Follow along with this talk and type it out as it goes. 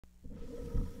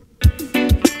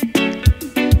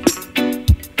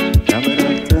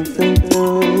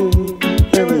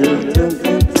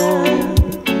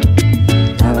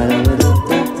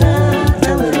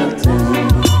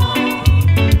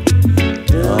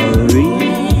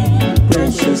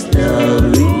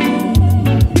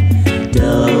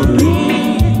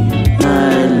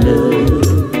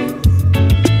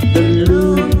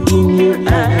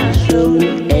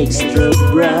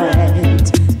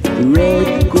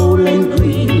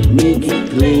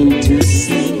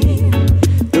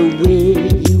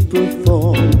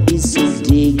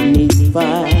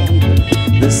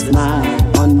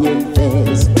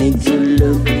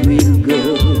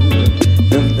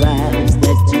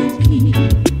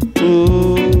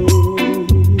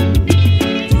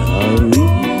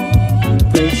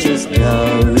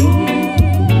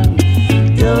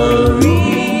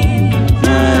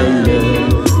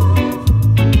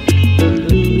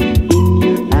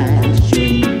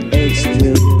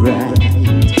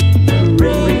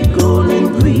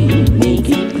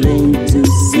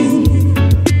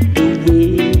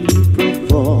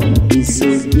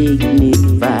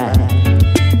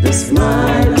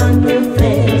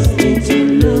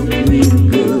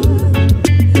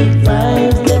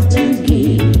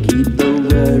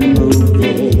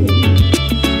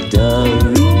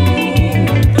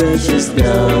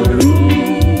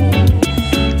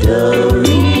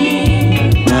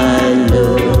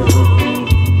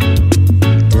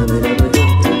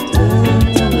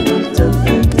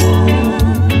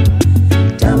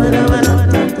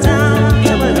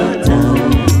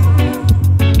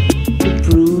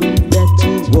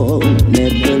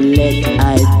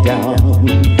down.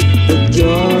 The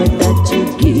joy that you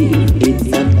give, it's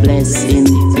a blessing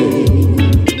thing.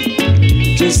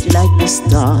 Just like the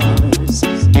stars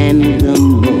and the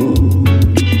moon,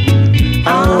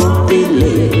 how they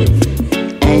live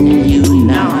and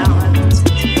unite.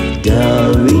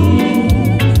 Doreen,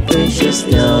 precious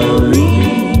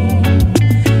Doreen,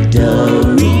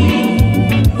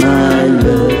 Doreen, my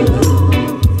love.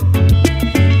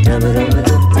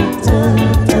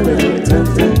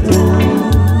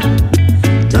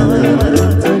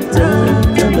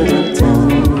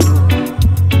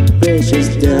 Precious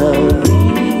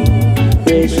Doreen,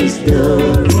 precious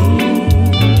Doreen,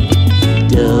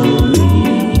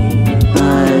 Doreen,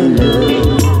 my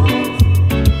love.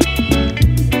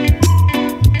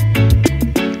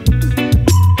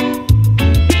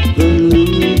 The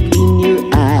look in your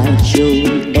eyes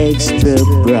showed extra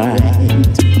bright.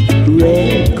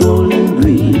 Red, gold, and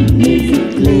green make it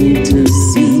plain to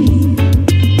see.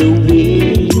 The way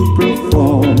you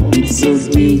perform, it's so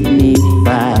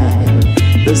dignified.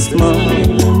 The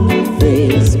smile on your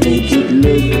face make it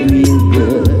look real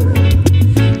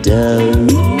good.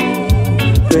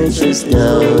 Doreen, precious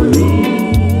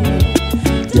Doreen,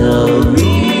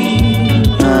 Doreen,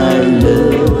 my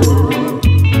love.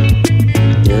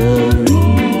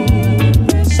 Doreen,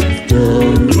 precious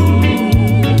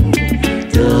Doreen,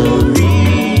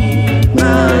 Doreen,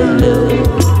 my love.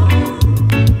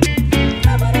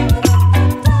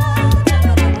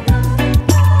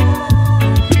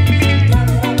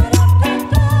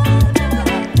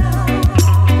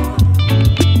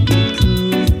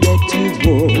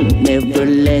 Never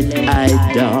let I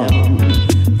down.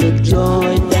 The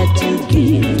joy that you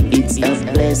give, it's a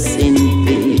blessing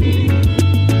thing.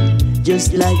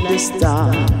 Just like the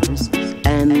stars